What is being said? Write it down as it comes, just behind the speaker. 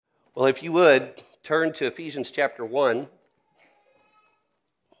Well, if you would, turn to Ephesians chapter 1.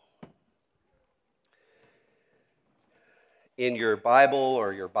 In your Bible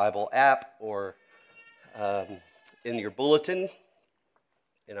or your Bible app or in your bulletin,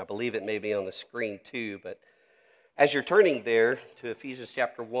 and I believe it may be on the screen too, but as you're turning there to Ephesians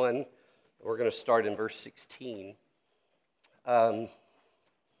chapter 1, we're going to start in verse 16. I'm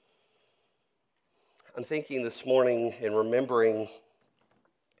thinking this morning and remembering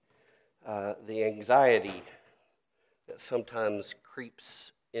the anxiety that sometimes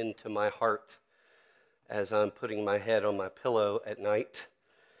creeps into my heart as I'm putting my head on my pillow at night,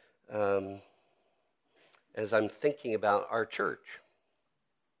 as I'm thinking about our church.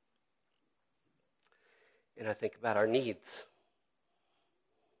 And I think about our needs.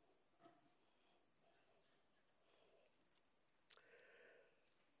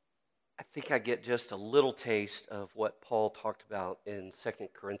 I think I get just a little taste of what Paul talked about in 2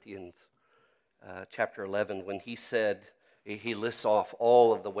 Corinthians chapter 11 when he said, he lists off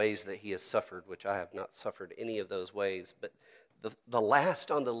all of the ways that he has suffered, which I have not suffered any of those ways. But the last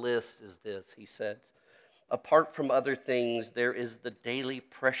on the list is this. He says, apart from other things, there is the daily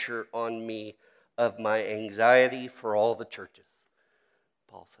pressure on me of my anxiety for all the churches,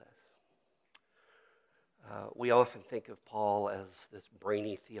 Paul says. We often think of Paul as this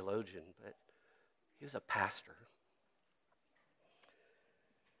brainy theologian, but he was a pastor.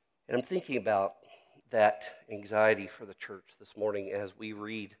 And I'm thinking about that anxiety for the church this morning as we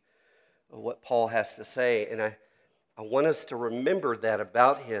read what Paul has to say. And I want us to remember that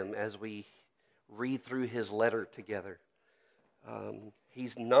about him as we read through his letter together.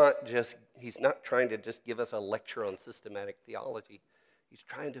 He's not trying to just give us a lecture on systematic theology. He's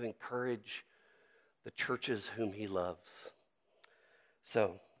trying to encourage the churches whom he loves.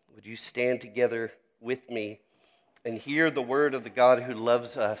 So, would you stand together with me and hear the word of the God who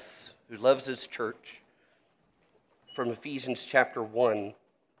loves us, who loves his church, from Ephesians chapter 1.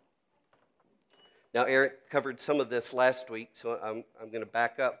 Now, Eric covered some of this last week, so I'm going to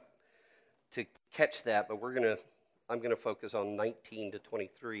back up to catch that, but I'm going to focus on 19 to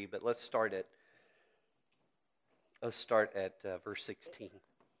 23, but let's start at verse 16.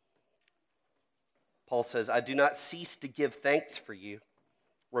 Paul says, I do not cease to give thanks for you,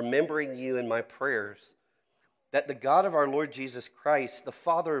 remembering you in my prayers, that the God of our Lord Jesus Christ, the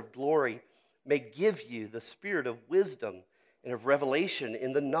Father of glory, may give you the spirit of wisdom and of revelation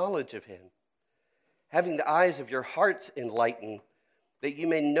in the knowledge of him, having the eyes of your hearts enlightened, that you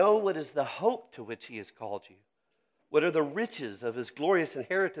may know what is the hope to which he has called you, what are the riches of his glorious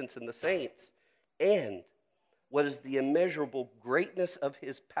inheritance in the saints, and what is the immeasurable greatness of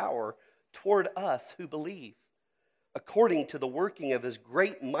his power toward us who believe, according to the working of his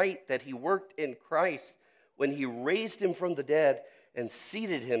great might that he worked in Christ when he raised him from the dead and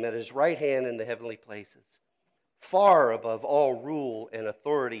seated him at his right hand in the heavenly places, far above all rule and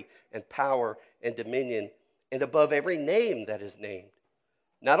authority and power and dominion, and above every name that is named,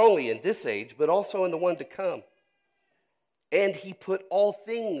 not only in this age, but also in the one to come. And he put all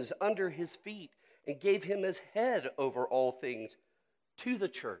things under his feet and gave him as head over all things to the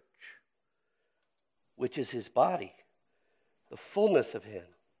church, which is his body, the fullness of him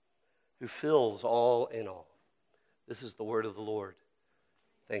who fills all in all. This is the word of the Lord.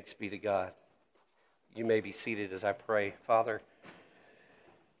 Thanks be to God. You may be seated as I pray. Father,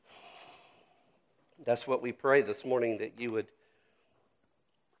 that's what we pray this morning, that you would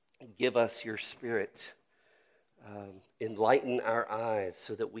give us your spirit, enlighten our eyes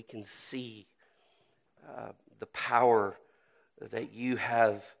so that we can see the power that you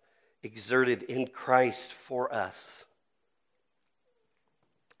have exerted in Christ for us.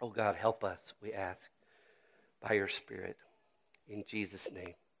 Oh God, help us, we ask, by your Spirit. In Jesus'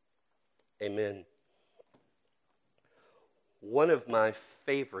 name, amen. One of my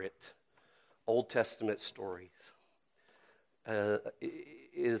favorite Old Testament stories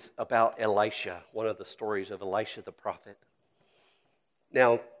is about Elisha, one of the stories of Elisha the prophet.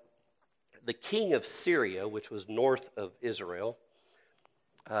 Now, the king of Syria, which was north of Israel,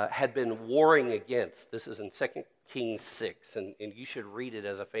 had been warring against, this is in 2 Kings 6, and you should read it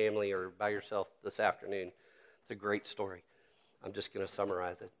as a family or by yourself this afternoon. It's a great story. I'm just going to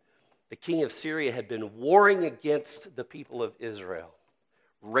summarize it. The king of Syria had been warring against the people of Israel,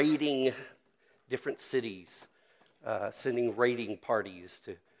 raiding different cities, sending raiding parties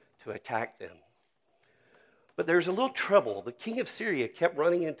to attack them. But there's a little trouble. The king of Syria kept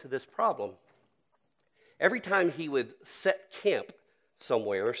running into this problem. Every time he would set camp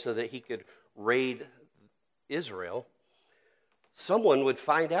somewhere so that he could raid Israel, someone would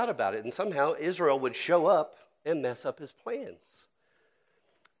find out about it, and somehow Israel would show up and mess up his plans.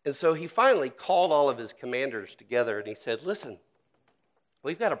 And so he finally called all of his commanders together and he said, listen,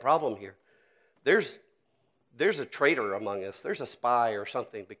 we've got a problem here. There's a traitor among us. There's a spy or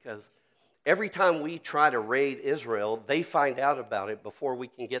something, because every time we try to raid Israel, they find out about it before we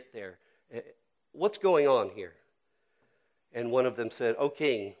can get there. What's going on here? And one of them said, "O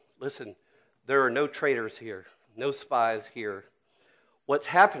king, listen, there are no traitors here, no spies here. What's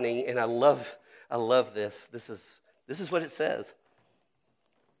happening," and I love this. This is what it says.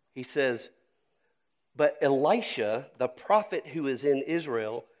 He says, "But Elisha, the prophet who is in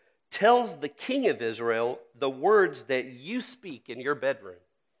Israel, tells the king of Israel the words that you speak in your bedroom."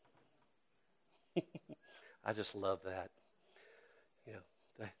 I just love that. You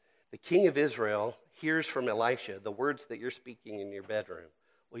know, the king of Israel hears from Elisha the words that you're speaking in your bedroom.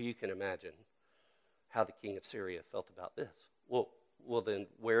 Well, you can imagine how the king of Syria felt about this. Well, then,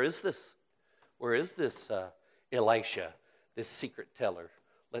 where is this? Where is this Elisha, this secret teller?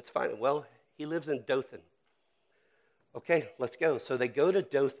 Let's find him. Well, he lives in Dothan. Okay, let's go. So they go to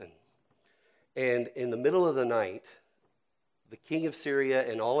Dothan. And in the middle of the night, the king of Syria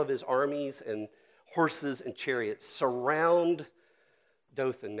and all of his armies and horses and chariots surround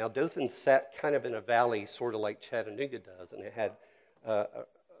Dothan. Now, Dothan sat kind of in a valley, sort of like Chattanooga does, and it had a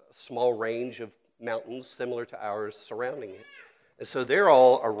small range of mountains similar to ours surrounding it. And so they're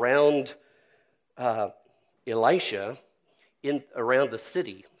all around Elisha, around the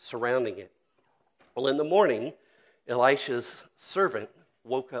city surrounding it. Well, in the morning, Elisha's servant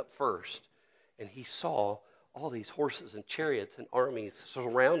woke up first, and he saw all these horses and chariots and armies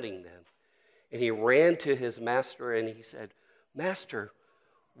surrounding them. And he ran to his master and he said, "Master,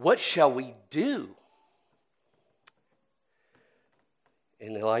 what shall we do?"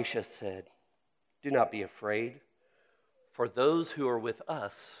 And Elisha said, "Do not be afraid, for those who are with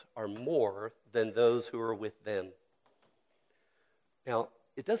us are more than those who are with them." Now,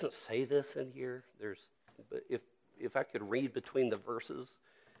 it doesn't say this in here. But if I could read between the verses,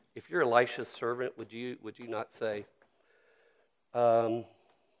 if you're Elisha's servant, would you not say, "Elisha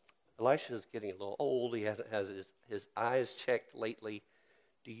is getting a little old. He hasn't had his eyes checked lately.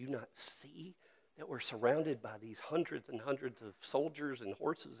 Do you not see that we're surrounded by these hundreds and hundreds of soldiers and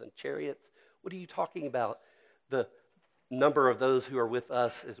horses and chariots? What are you talking about? The number of those who are with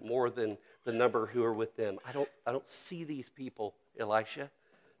us is more than the number who are with them. I don't see these people, Elisha."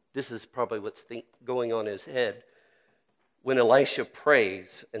 This is probably what's going on in his head when Elisha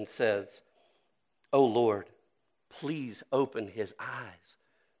prays and says, "Oh Lord, please open his eyes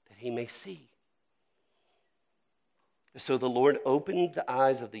that he may see." So the Lord opened the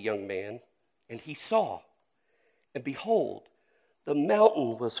eyes of the young man, and he saw. And behold, the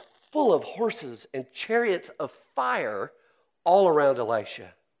mountain was full of horses and chariots of fire all around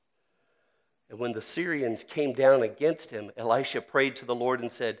Elisha. And when the Syrians came down against him, Elisha prayed to the Lord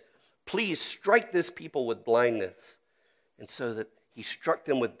and said, "Please strike this people with blindness." And so that he struck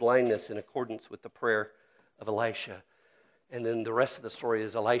them with blindness in accordance with the prayer of Elisha. And then the rest of the story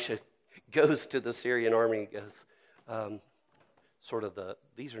is Elisha goes to the Syrian army and goes,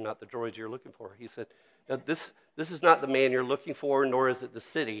 "These are not the droids you're looking for." He said, "No, this is not the man you're looking for, nor is it the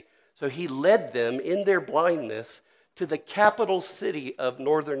city." So he led them in their blindness to the capital city of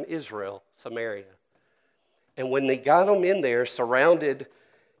northern Israel, Samaria. And when they got them in there, surrounded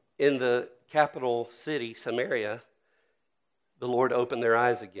in the capital city, Samaria, the Lord opened their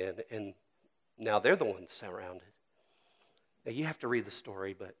eyes again, and now they're the ones surrounded. Now, you have to read the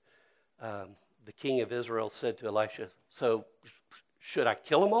story, but the king of Israel said to Elisha, "So should I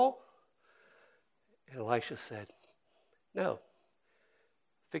kill them all?" And Elisha said, "No.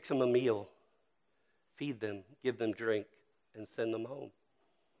 Fix them a meal, feed them, give them drink, and send them home."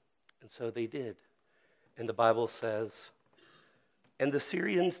 And so they did. And the Bible says, "And the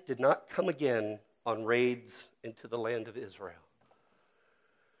Syrians did not come again on raids into the land of Israel."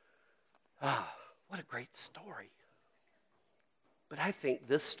 What a great story. But I think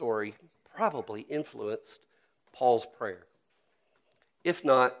this story probably influenced Paul's prayer. If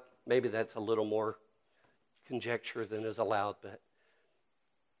not, maybe that's a little more conjecture than is allowed, but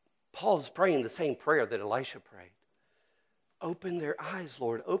Paul's praying the same prayer that Elisha prayed. Open their eyes,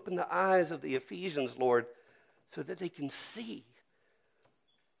 Lord. Open the eyes of the Ephesians, Lord, so that they can see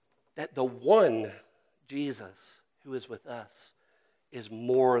that the one Jesus who is with us is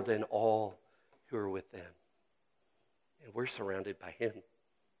more than all who are with them. And we're surrounded by him.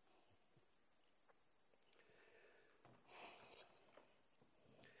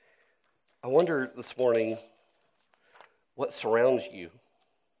 I wonder this morning what surrounds you.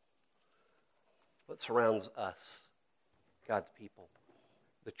 What surrounds us, God's people,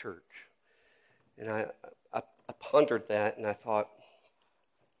 the church. And I pondered that and I thought,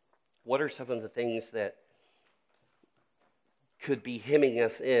 What are some of the things that could be hemming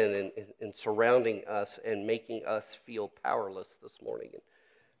us in and surrounding us and making us feel powerless this morning?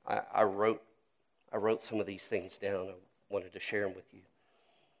 And I wrote some of these things down. I wanted to share them with you.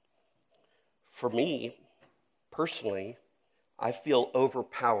 For me, personally, I feel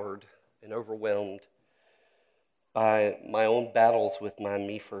overpowered and overwhelmed by my own battles with my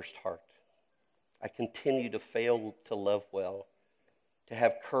me-first heart. I continue to fail to love well, to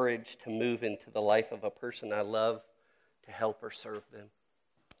have courage to move into the life of a person I love, to help or serve them.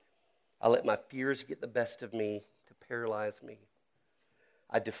 I let my fears get the best of me, to paralyze me.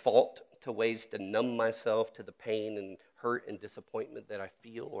 I default to ways to numb myself to the pain and hurt and disappointment that I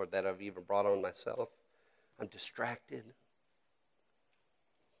feel or that I've even brought on myself. I'm distracted.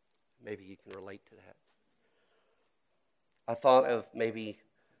 Maybe you can relate to that. I thought of maybe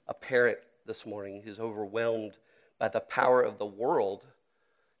a parent this morning who's overwhelmed by the power of the world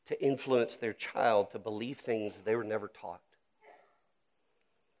to influence their child to believe things they were never taught.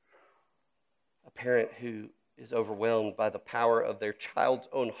 A parent who is overwhelmed by the power of their child's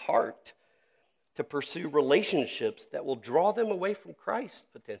own heart to pursue relationships that will draw them away from Christ,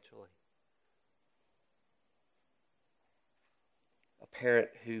 potentially. A parent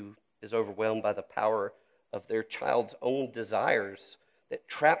who is overwhelmed by the power of their child's own desires that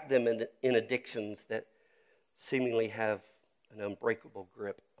trap them in addictions that seemingly have an unbreakable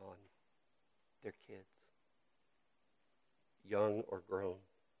grip on their kids, young or grown.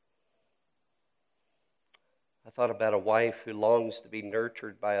 I thought about a wife who longs to be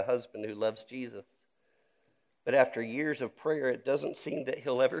nurtured by a husband who loves Jesus. But after years of prayer, it doesn't seem that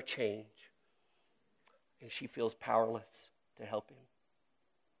he'll ever change. And she feels powerless to help him.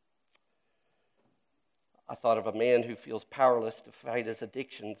 I thought of a man who feels powerless to fight his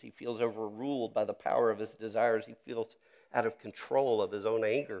addictions. He feels overruled by the power of his desires. He feels out of control of his own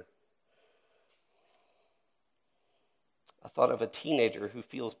anger. I thought of a teenager who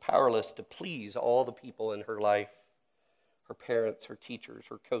feels powerless to please all the people in her life, her parents, her teachers,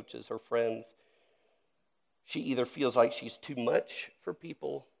 her coaches, her friends. She either feels like she's too much for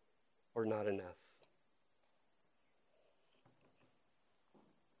people or not enough.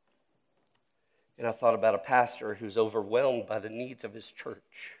 And I thought about a pastor who's overwhelmed by the needs of his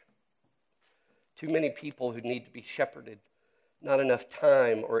church. Too many people who need to be shepherded, not enough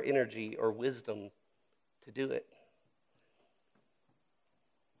time or energy or wisdom to do it.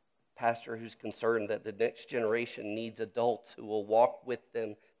 Pastor who's concerned that the next generation needs adults who will walk with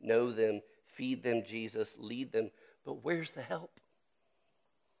them, know them, feed them Jesus, lead them. But where's the help?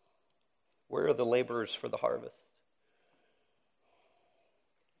 Where are the laborers for the harvest?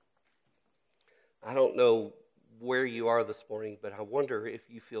 I don't know where you are this morning, but I wonder if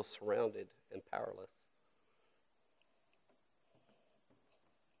you feel surrounded and powerless.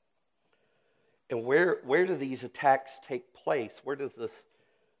 And where do these attacks take place? Where does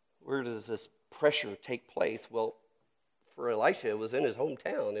this pressure take place? Well, for Elisha, it was in his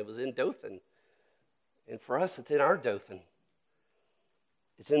hometown. It was in Dothan. And for us, it's in our Dothan.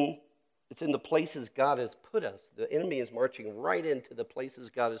 It's in the places God has put us. The enemy is marching right into the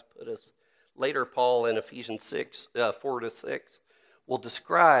places God has put us. Later, Paul in Ephesians 4-6 will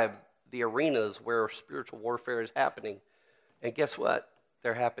describe the arenas where spiritual warfare is happening. And guess what?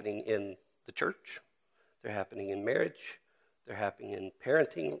 They're happening in the church. They're happening in marriage. They're happening in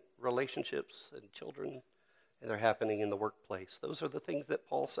parenting relationships and children. And they're happening in the workplace. Those are the things that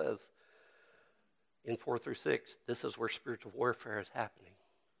Paul says in 4-6. This is where spiritual warfare is happening.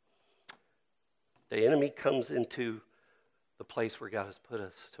 The enemy comes into the place where God has put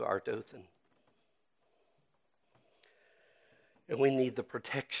us, to our Dothan. And we need the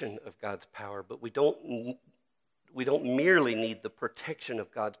protection of God's power, but we don't merely need the protection of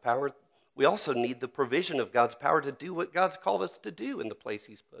God's power. We also need the provision of God's power to do what God's called us to do in the place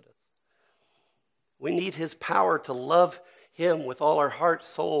he's put us. We need his power to love him with all our heart,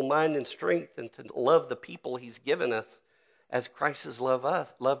 soul, mind, and strength, and to love the people he's given us as Christ has loved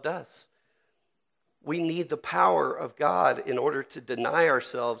us. We need the power of God in order to deny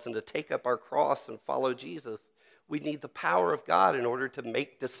ourselves and to take up our cross and follow Jesus. We need the power of God in order to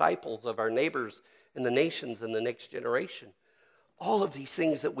make disciples of our neighbors and the nations and the next generation. All of these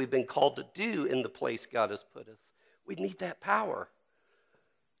things that we've been called to do in the place God has put us. We need that power.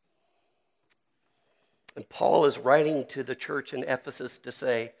 And Paul is writing to the church in Ephesus to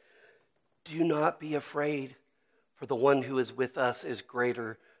say, do not be afraid, for the one who is with us is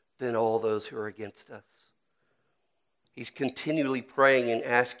greater than all those who are against us. He's continually praying and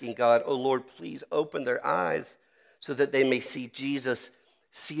asking God, oh Lord, please open their eyes so that they may see Jesus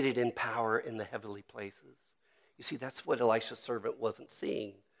seated in power in the heavenly places. You see, that's what Elisha's servant wasn't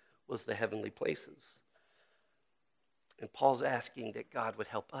seeing, was the heavenly places. And Paul's asking that God would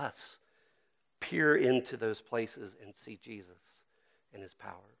help us peer into those places and see Jesus and his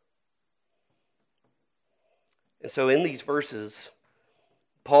power. And so in these verses,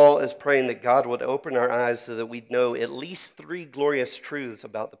 Paul is praying that God would open our eyes so that we'd know at least 3 glorious truths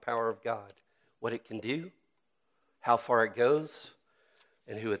about the power of God: what it can do, how far it goes,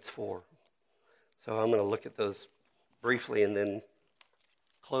 and who it's for. So I'm going to look at those briefly and then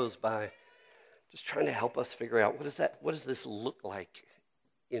close by just trying to help us figure out what does this look like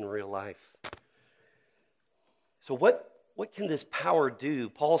in real life. So what can this power do?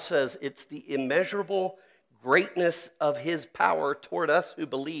 Paul says it's the immeasurable greatness of his power toward us who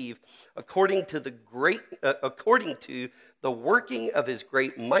believe, according to the working of his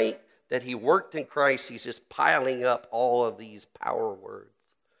great might that he worked in Christ. He's just piling up all of these power words.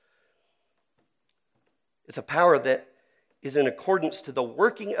 It's a power that is in accordance to the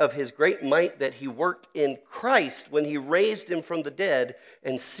working of his great might that he worked in Christ when he raised him from the dead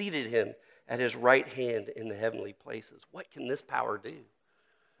and seated him at his right hand in the heavenly places. What can this power do?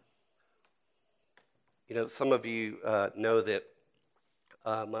 You know, some of you know that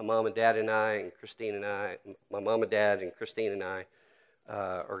my mom and dad and I and Christine and I, my mom and dad and Christine and I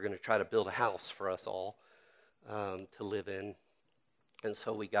are going to try to build a house for us all to live in. And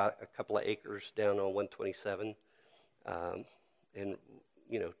so we got a couple of acres down on 127 and,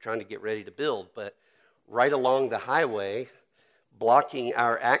 you know, trying to get ready to build. But right along the highway, blocking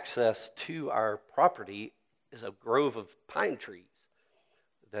our access to our property, is a grove of pine trees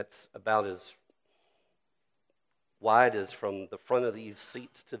that's about as wide as from the front of these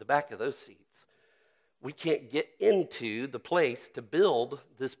seats to the back of those seats. We can't get into the place to build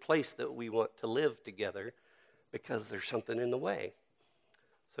this place that we want to live together because there's something in the way.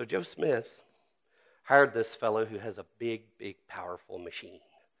 So Joe Smith hired this fellow who has a big, powerful machine.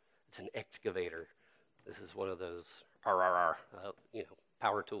 It's an excavator. This is one of those power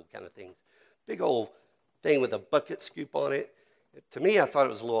tool kind of things. Big old thing with a bucket scoop on it. To me, I thought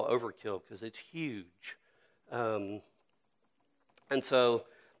it was a little overkill because it's huge. And so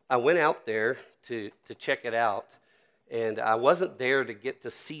I went out there to check it out, and I wasn't there to get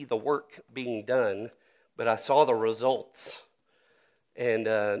to see the work being done, but I saw the results. And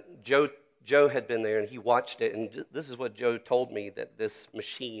Joe had been there, and he watched it, and this is what Joe told me that this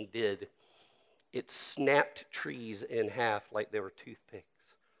machine did. It snapped trees in half like they were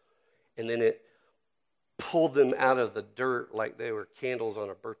toothpicks, and then it pulled them out of the dirt like they were candles on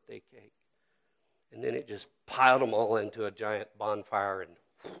a birthday cake. And then it just piled them all into a giant bonfire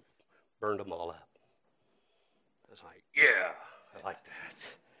and burned them all up. I was like, yeah, I like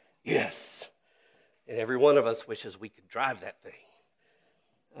that. Yes. And every one of us wishes we could drive that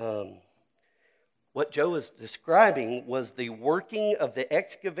thing. What Joe was describing was the working of the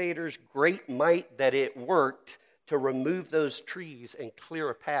excavator's great might that it worked to remove those trees and clear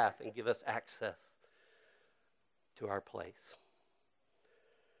a path and give us access to our place.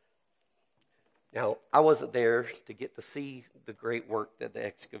 Now, I wasn't there to get to see the great work that the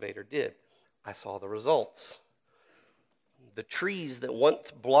excavator did. I saw the results. The trees that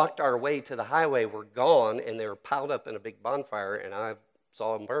once blocked our way to the highway were gone, and they were piled up in a big bonfire, and I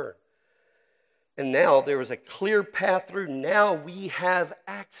saw them burn. And now there was a clear path through. Now we have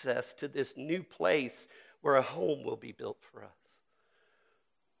access to this new place where a home will be built for us.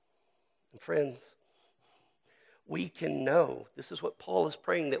 And friends, we can know, this is what Paul is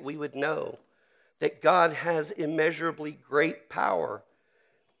praying that we would know, that God has immeasurably great power.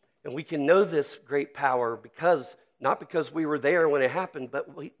 And we can know this great power not because we were there when it happened, but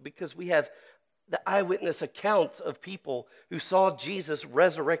because we have the eyewitness accounts of people who saw Jesus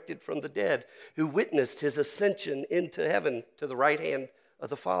resurrected from the dead, who witnessed his ascension into heaven to the right hand of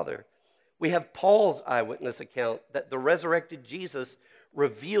the Father. We have Paul's eyewitness account that the resurrected Jesus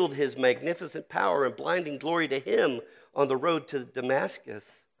revealed his magnificent power and blinding glory to him on the road to Damascus,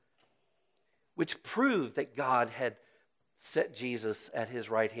 which proved that God had set Jesus at his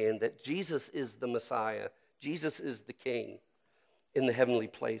right hand, that Jesus is the Messiah, Jesus is the King in the heavenly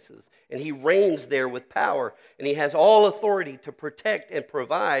places. And he reigns there with power, and he has all authority to protect and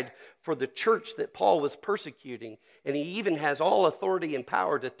provide for the church that Paul was persecuting. And he even has all authority and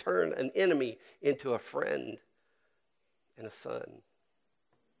power to turn an enemy into a friend and a son.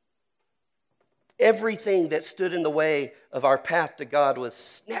 Everything that stood in the way of our path to God was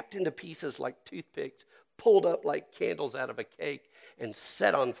snapped into pieces like toothpicks, pulled up like candles out of a cake, and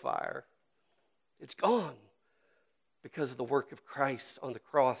set on fire. It's gone because of the work of Christ on the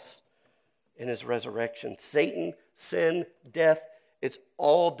cross and his resurrection. Satan, sin, death, it's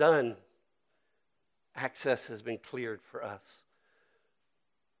all done. Access has been cleared for us.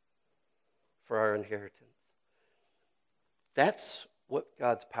 for our inheritance. That's what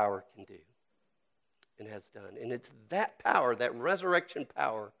God's power can do and has done. And it's that power, that resurrection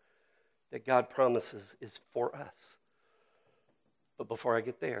power, that God promises is for us. But before I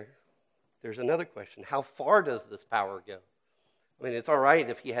get there, there's another question. How far does this power go? I mean, it's all right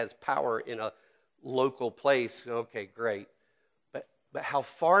if he has power in a local place. Okay, great. But how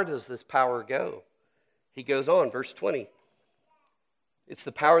far does this power go? He goes on, verse 20. It's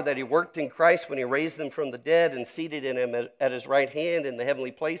the power that he worked in Christ when he raised them from the dead and seated him at his right hand in the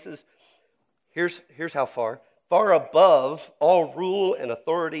heavenly places. Here's how far. Far above all rule and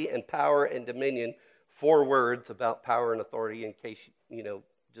authority and power and dominion. 4 words about power and authority in case,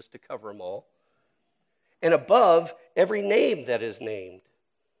 just to cover them all. And above every name that is named.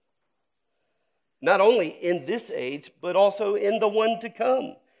 Not only in this age, but also in the one to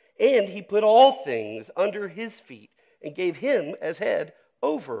come. And he put all things under his feet and gave him as head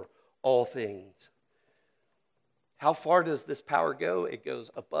over all things. How far does this power go? It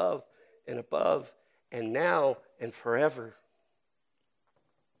goes above and now and forever.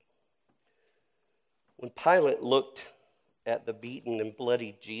 When Pilate looked at the beaten and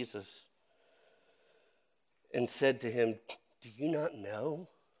bloodied Jesus and said to him, "Do you not know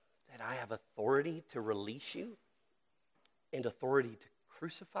that I have authority to release you and authority to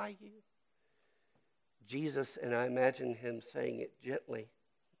crucify you?" Jesus, and I imagine him saying it gently,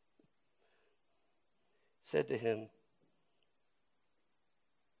 said to him,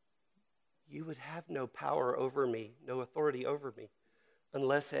 "You would have no power over me, no authority over me,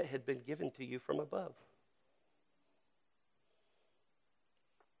 unless it had been given to you from above."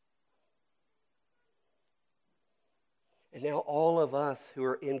 And now all of us who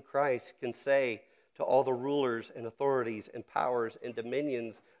are in Christ can say to all the rulers and authorities and powers and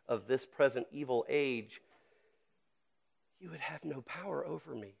dominions of this present evil age, "You would have no power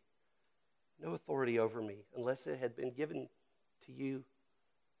over me, no authority over me, unless it had been given to you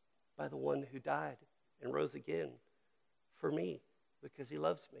by the one who died and rose again for me because he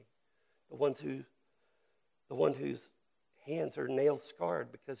loves me. The one whose hands are nail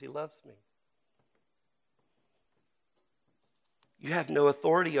scarred because he loves me. You have no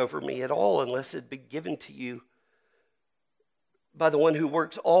authority over me at all unless it be given to you by the one who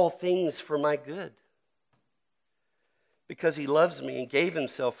works all things for my good. Because he loves me and gave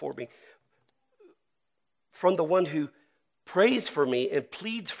himself for me. From the one who prays for me and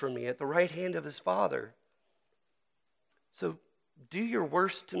pleads for me at the right hand of his Father. So do your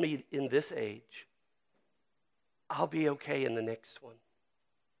worst to me in this age. I'll be okay in the next one.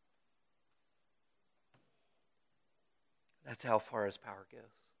 That's how far his power goes.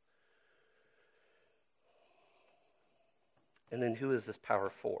 And then who is this power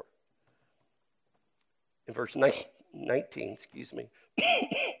for? In verse 19, in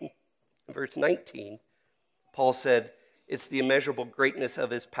verse 19, Paul said, it's the immeasurable greatness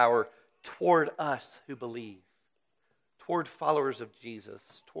of his power toward us who believe, toward followers of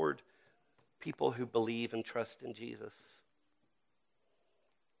Jesus, toward people who believe and trust in Jesus.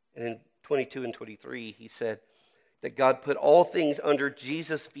 And in 22 and 23, he said that God put all things under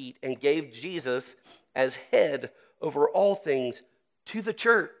Jesus' feet and gave Jesus as head over all things to the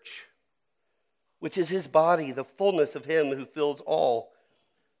church, which is his body, the fullness of him who fills all.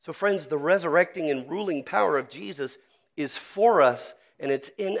 So friends, the resurrecting and ruling power of Jesus is for us and it's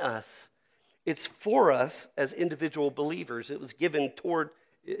in us. It's for us as individual believers. It was given toward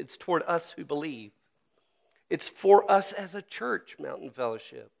us who believe. It's for us as a church, Mountain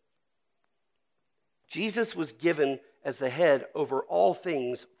Fellowship. Jesus was given as the head over all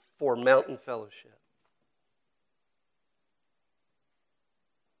things for Mountain Fellowship.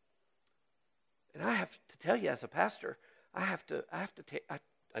 And I have to tell you, as a pastor, I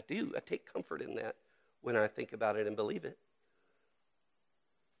take comfort in that when I think about it and believe it.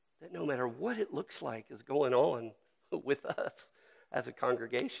 That no matter what it looks like is going on with us as a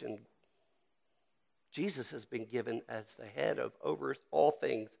congregation, Jesus has been given as the head of over all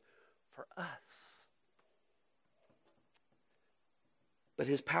things for us. But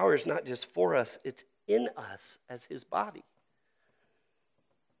his power is not just for us, it's in us as his body.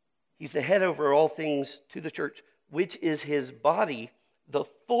 He's the head over all things to the church, which is his body, the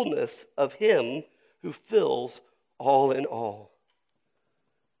fullness of him who fills all in all.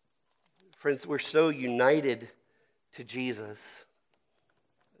 Friends, we're so united to Jesus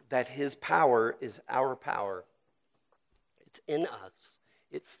that his power is our power. It's in us.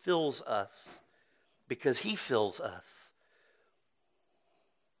 It fills us because he fills us.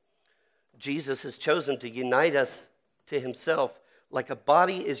 Jesus has chosen to unite us to himself like a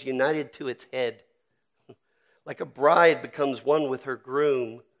body is united to its head. Like a bride becomes one with her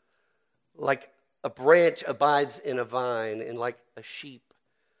groom. Like a branch abides in a vine, and like a sheep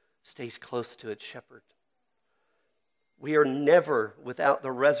stays close to its shepherd. We are never without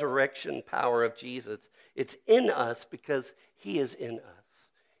the resurrection power of Jesus. It's in us because he is in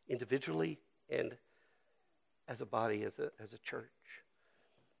us, individually and as a body, as a church.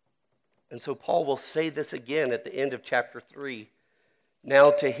 And so Paul will say this again at the end of chapter 3.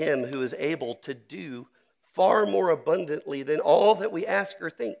 Now to him who is able to do far more abundantly than all that we ask or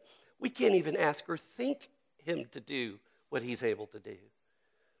think. We can't even ask or think him to do what he's able to do.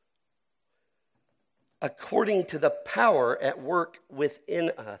 According to the power at work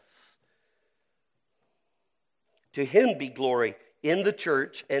within us. To him be glory in the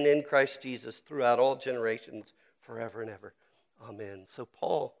church and in Christ Jesus throughout all generations, forever and ever. Amen. So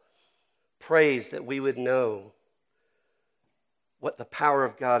Paul prays that we would know what the power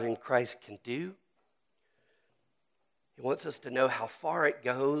of God in Christ can do. He wants us to know how far it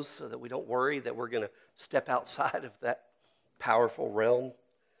goes so that we don't worry that we're going to step outside of that powerful realm.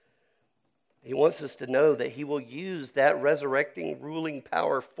 He wants us to know that he will use that resurrecting, ruling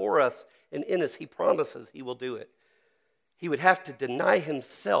power for us and in us. He promises he will do it. He would have to deny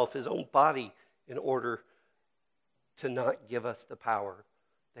himself, his own body, in order to not give us the power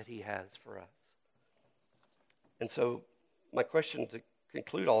that he has for us. And so my question to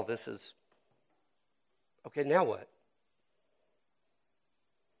conclude all this is, okay, now what?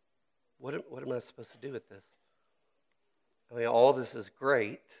 What am I supposed to do with this? I mean, all this is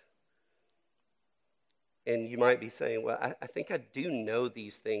great. And you might be saying, well, I think I do know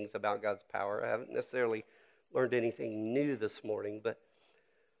these things about God's power. I haven't necessarily learned anything new this morning, but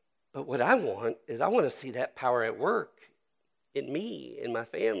what I want is I want to see that power at work in me, in my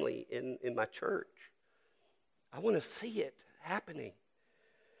family, in my church. I want to see it happening.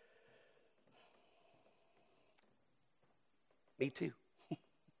 Me too.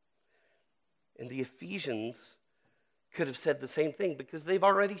 And the Ephesians could have said the same thing because they've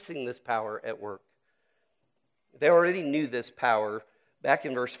already seen this power at work. They already knew this power. Back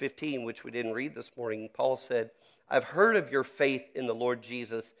in verse 15, which we didn't read this morning, Paul said, I've heard of your faith in the Lord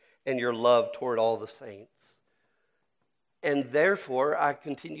Jesus and your love toward all the saints. And therefore, I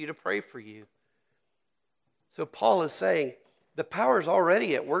continue to pray for you. So Paul is saying, the power is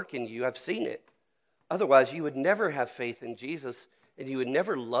already at work in you. I've seen it. Otherwise, you would never have faith in Jesus and you would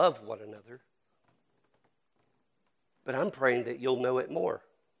never love one another. But I'm praying that you'll know it more.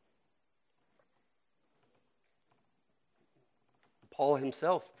 Paul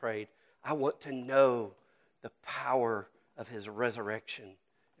himself prayed, I want to know the power of his resurrection,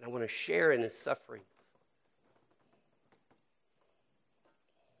 and I want to share in his sufferings.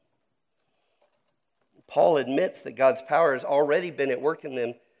 Paul admits that God's power has already been at work in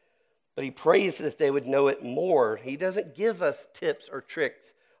them, but he prays that they would know it more. He doesn't give us tips or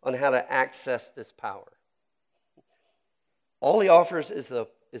tricks on how to access this power. All he offers is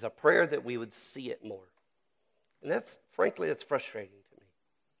a prayer that we would see it more. And that's frustrating to me.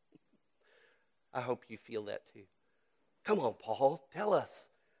 I hope you feel that too. Come on, Paul, tell us.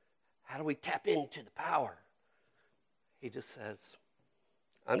 How do we tap into the power? He just says,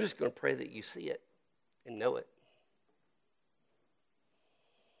 I'm just going to pray that you see it and know it.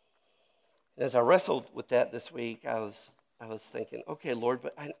 And as I wrestled with that this week, I was thinking, okay, Lord,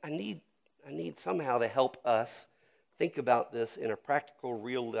 but I need somehow to help us think about this in a practical,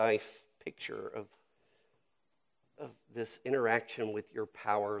 real-life picture of this interaction with your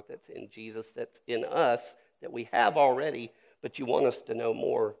power that's in Jesus, that's in us, that we have already, but you want us to know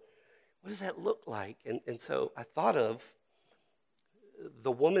more. What does that look like? And so I thought of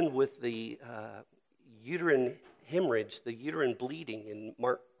the woman with the uterine hemorrhage, the uterine bleeding in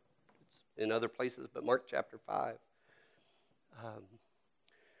Mark, in other places, but Mark chapter 5.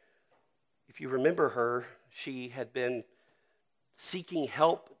 If you remember her, she had been seeking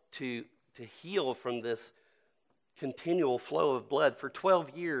help to heal from this continual flow of blood for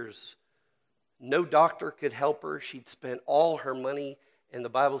 12 years. No doctor could help her. She'd spent all her money, and the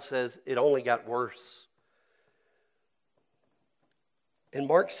Bible says it only got worse. And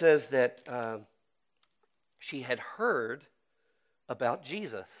Mark says that she had heard about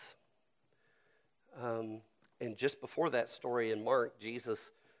Jesus. And just before that story in Mark,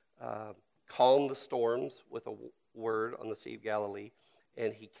 Jesus calmed the storms with a word on the Sea of Galilee,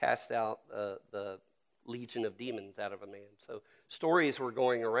 and he cast out the legion of demons out of a man. So stories were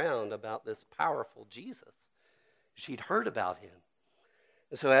going around about this powerful Jesus. She'd heard about him.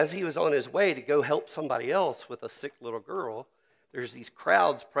 And so as he was on his way to go help somebody else with a sick little girl, there's these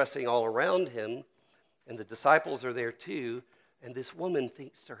crowds pressing all around him, and the disciples are there too, and this woman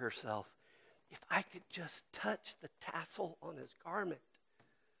thinks to herself, if I could just touch the tassel on his garment,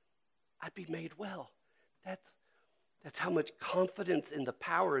 I'd be made well. That's how much confidence in the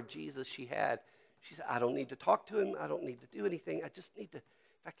power of Jesus she had. She said, I don't need to talk to him. I don't need to do anything. I just need to, if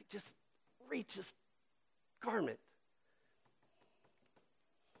I could just reach his garment.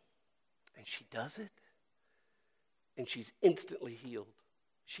 And she does it, and she's instantly healed.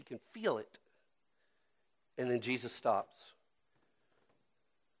 She can feel it. And then Jesus stops.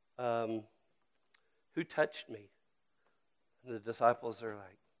 Who touched me? And the disciples are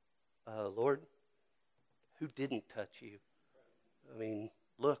like, Lord, who didn't touch you? I mean,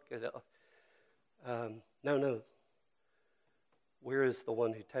 look. No. Where is the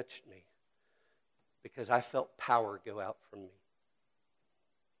one who touched me? Because I felt power go out from me.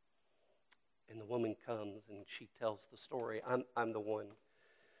 And the woman comes and she tells the story. I'm the one.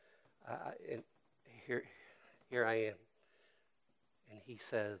 And here I am. And he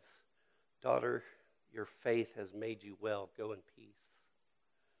says, daughter, your faith has made you well. Go in peace.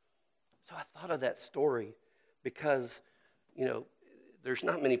 So I thought of that story because, there's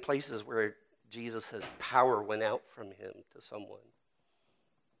not many places where Jesus says power went out from him to someone.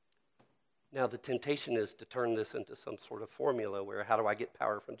 Now, the temptation is to turn this into some sort of formula where how do I get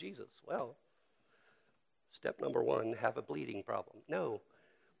power from Jesus? Well, step number 1, have a bleeding problem. No,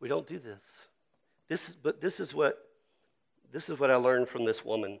 we don't do this. This is what I learned from this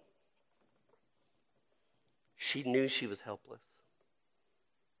woman. She knew she was helpless.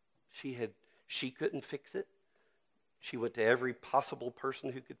 She couldn't fix it. She went to every possible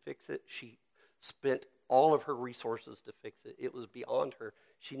person who could fix it. She spent all of her resources to fix it. It was beyond her.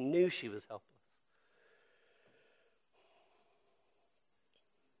 She knew she was helpless.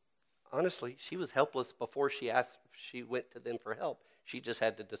 Honestly, she was helpless before she went to them for help. She just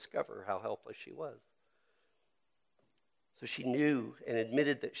had to discover how helpless she was. So she knew and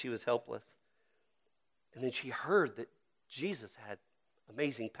admitted that she was helpless. And then she heard that Jesus had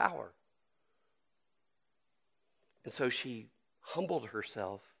amazing power. And so she humbled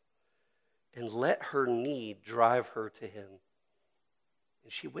herself and let her need drive her to him.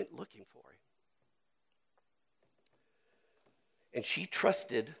 And she went looking for him. And she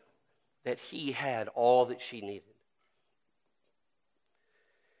trusted that he had all that she needed.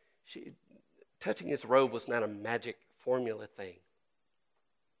 Touching his robe was not a magic formula thing.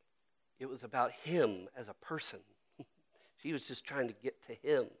 It was about him as a person. She was just trying to get to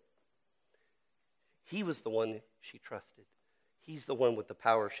him. He was the one she trusted. He's the one with the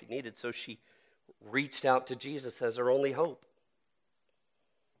power she needed. So she reached out to Jesus as her only hope.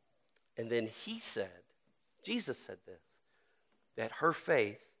 And then Jesus said this, that her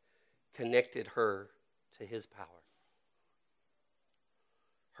faith connected her to his power.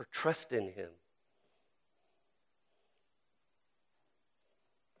 Her trust in him.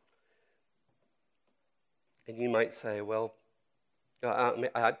 And you might say, well,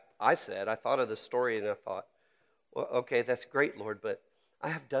 I thought of the story and I thought, well, okay, that's great, Lord, but I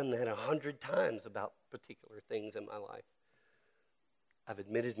have done that 100 times about particular things in my life. I've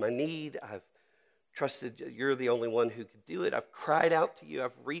admitted my need. I've trusted you're the only one who could do it. I've cried out to you.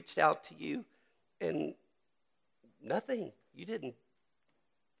 I've reached out to you. And nothing. You didn't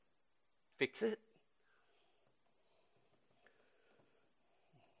fix it.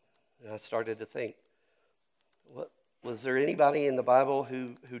 And I started to think, was there anybody in the Bible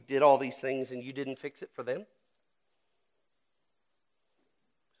who did all these things and you didn't fix it for them?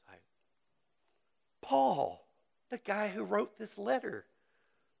 Paul, the guy who wrote this letter.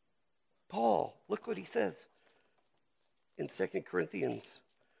 Paul, look what he says in 2 Corinthians.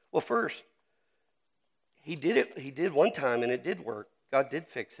 Well, first, he did it. He did one time and it did work. God did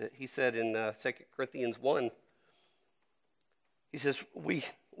fix it. He said in 2 Corinthians 1, he says, we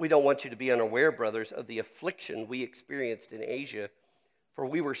don't want you to be unaware, brothers, of the affliction we experienced in Asia, for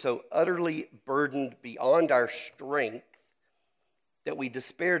we were so utterly burdened beyond our strength that we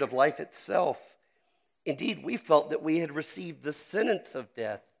despaired of life itself. Indeed, we felt that we had received the sentence of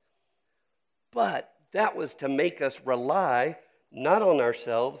death. But that was to make us rely not on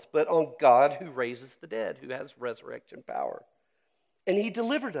ourselves, but on God who raises the dead, who has resurrection power. And he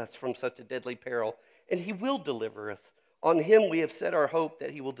delivered us from such a deadly peril, and he will deliver us. On him we have set our hope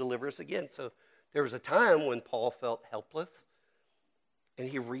that he will deliver us again. So there was a time when Paul felt helpless, and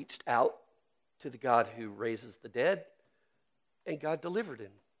he reached out to the God who raises the dead, and God delivered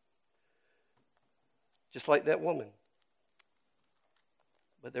him. Just like that woman.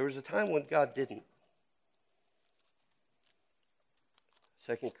 But there was a time when God didn't.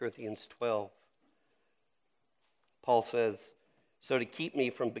 2 Corinthians 12. Paul says, so to keep me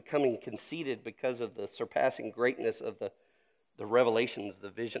from becoming conceited because of the surpassing greatness of the revelations, the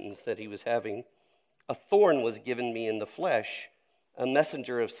visions that he was having, a thorn was given me in the flesh, a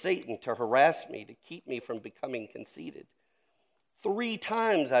messenger of Satan to harass me, to keep me from becoming conceited. 3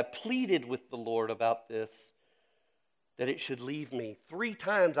 times I pleaded with the Lord about this, that it should leave me. 3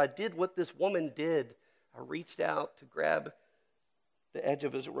 times I did what this woman did. I reached out to grab the edge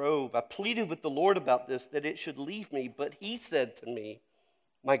of his robe. I pleaded with the Lord about this, that it should leave me. But he said to me,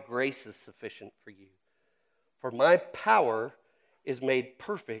 my grace is sufficient for you, for my power is made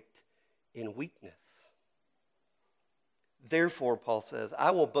perfect in weakness. Therefore, Paul says,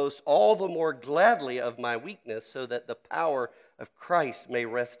 I will boast all the more gladly of my weakness, so that the power of Christ may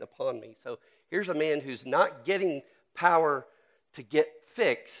rest upon me. So here's a man who's not getting power to get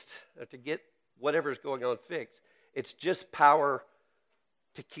fixed, or to get whatever's going on fixed. It's just power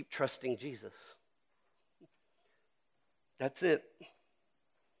to keep trusting Jesus. That's it.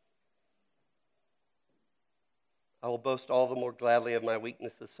 I will boast all the more gladly of my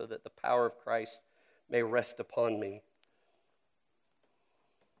weaknesses, so that the power of Christ may rest upon me.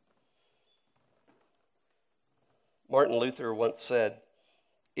 Martin Luther once said,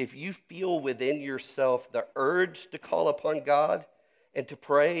 if you feel within yourself the urge to call upon God and to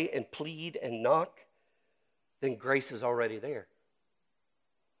pray and plead and knock, then grace is already there.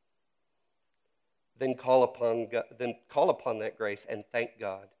 Then call upon that grace and thank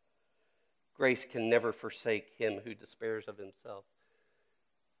God. Grace can never forsake him who despairs of himself.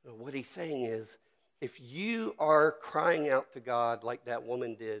 What he's saying is, if you are crying out to God like that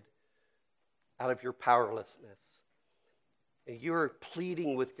woman did, out of your powerlessness, and you're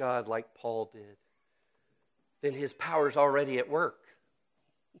pleading with God like Paul did, then his power is already at work.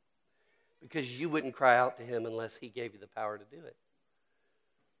 Because you wouldn't cry out to him unless he gave you the power to do it.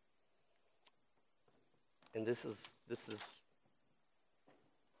 And this is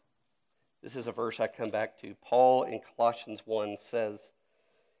a verse I come back to. Paul in Colossians 1 says,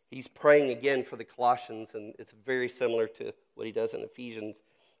 he's praying again for the Colossians, and it's very similar to what he does in Ephesians,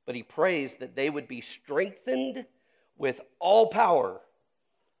 but he prays that they would be strengthened with all power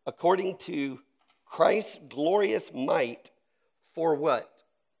according to Christ's glorious might for what?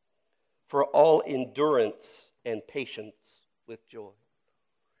 For all endurance and patience with joy.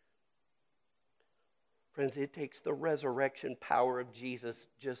 Friends, it takes the resurrection power of Jesus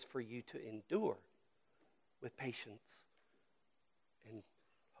just for you to endure with patience and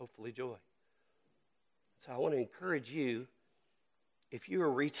hopefully joy. So I want to encourage you, if you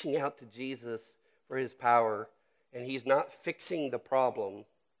are reaching out to Jesus for his power and he's not fixing the problem,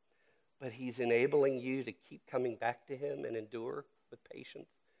 but he's enabling you to keep coming back to him and endure with patience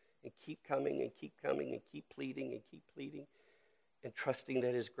and keep coming and keep coming and keep pleading and trusting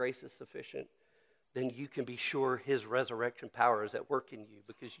that his grace is sufficient, then you can be sure his resurrection power is at work in you,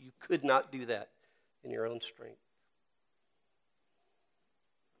 because you could not do that in your own strength.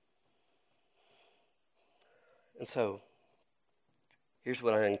 And so, here's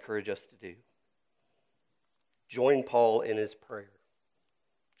what I encourage us to do. Join Paul in his prayer.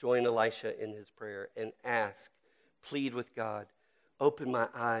 Join Elisha in his prayer and ask, plead with God, open my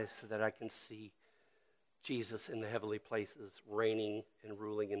eyes so that I can see Jesus in the heavenly places, reigning and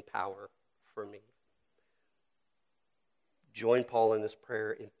ruling in power for me. Join Paul in this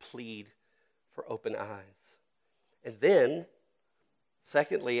prayer and plead for open eyes. And then,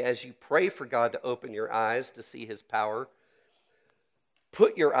 secondly, as you pray for God to open your eyes to see his power,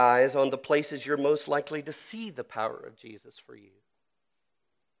 put your eyes on the places you're most likely to see the power of Jesus for you.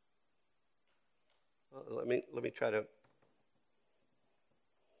 Let me try to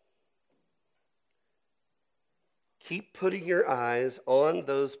keep putting your eyes on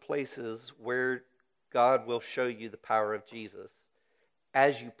those places where God will show you the power of Jesus.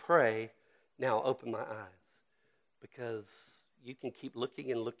 As you pray, now open my eyes, because you can keep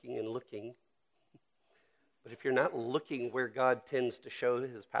looking and looking and looking. But if you're not looking where God tends to show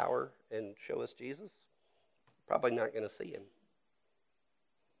his power and show us Jesus, you're probably not going to see him.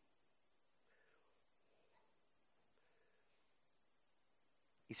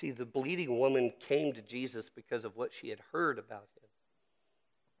 You see, the bleeding woman came to Jesus because of what she had heard about him.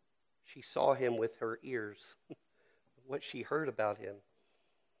 She saw him with her ears, what she heard about him.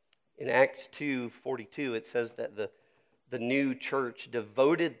 In Acts 2:42, it says that the new church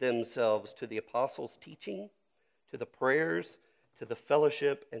devoted themselves to the apostles' teaching, to the prayers, to the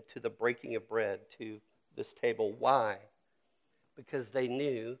fellowship, and to the breaking of bread, to this table. Why? Because they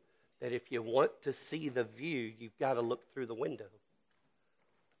knew that if you want to see the view, you've got to look through the window.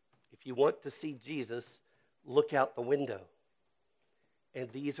 If you want to see Jesus, look out the window. And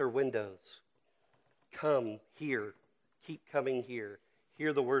these are windows. Come here. Keep coming here.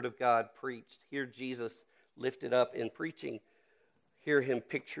 Hear the word of God preached. Hear Jesus lifted up in preaching. Hear him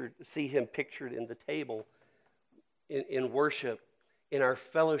pictured, see him pictured in the table in worship. in our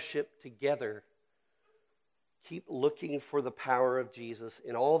fellowship together, keep looking for the power of Jesus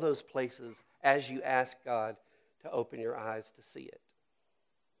in all those places as you ask God to open your eyes to see it.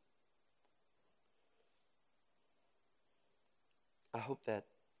 I hope that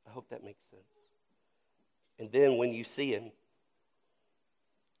makes sense. And then when you see him,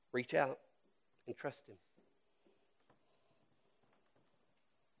 reach out and trust him.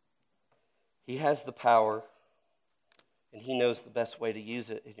 He has the power, and he knows the best way to use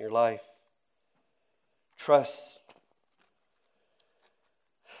it in your life. Trust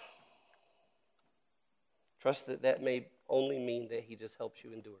that may only mean that he just helps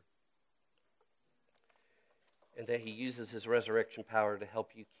you endure. And that he uses his resurrection power to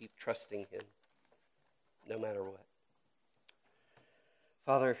help you keep trusting him, no matter what.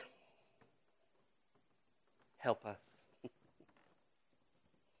 Father, help us.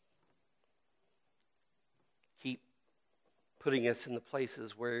 Keep putting us in the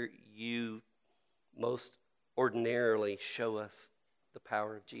places where you most ordinarily show us the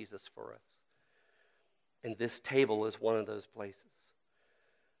power of Jesus for us. And this table is one of those places.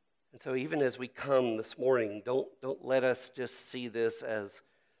 And so even as we come this morning, don't let us just see this as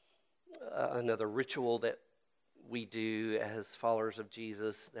another ritual that we do as followers of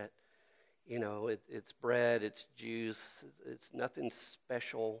Jesus, that, it's bread, it's juice, it's nothing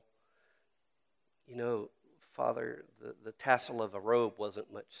special. Father, the tassel of a robe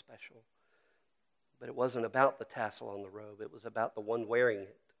wasn't much special. But it wasn't about the tassel on the robe. It was about the one wearing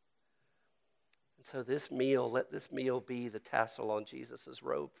it. And so let this meal be the tassel on Jesus'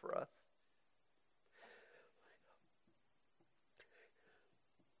 robe for us.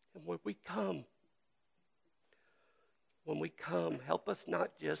 And when we come, help us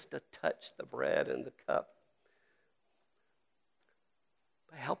not just to touch the bread and the cup,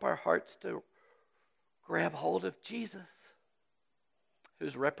 but help our hearts to grab hold of Jesus,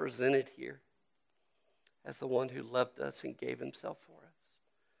 who's represented here as the one who loved us and gave himself for us,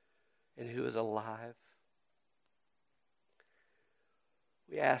 and who is alive.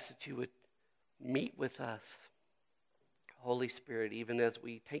 We ask that you would meet with us, Holy Spirit, even as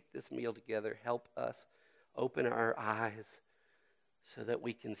we take this meal together. Help us open our eyes so that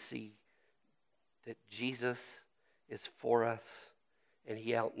we can see that Jesus is for us and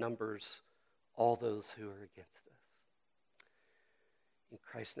he outnumbers all those who are against us. In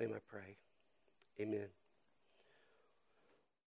Christ's name I pray. Amen.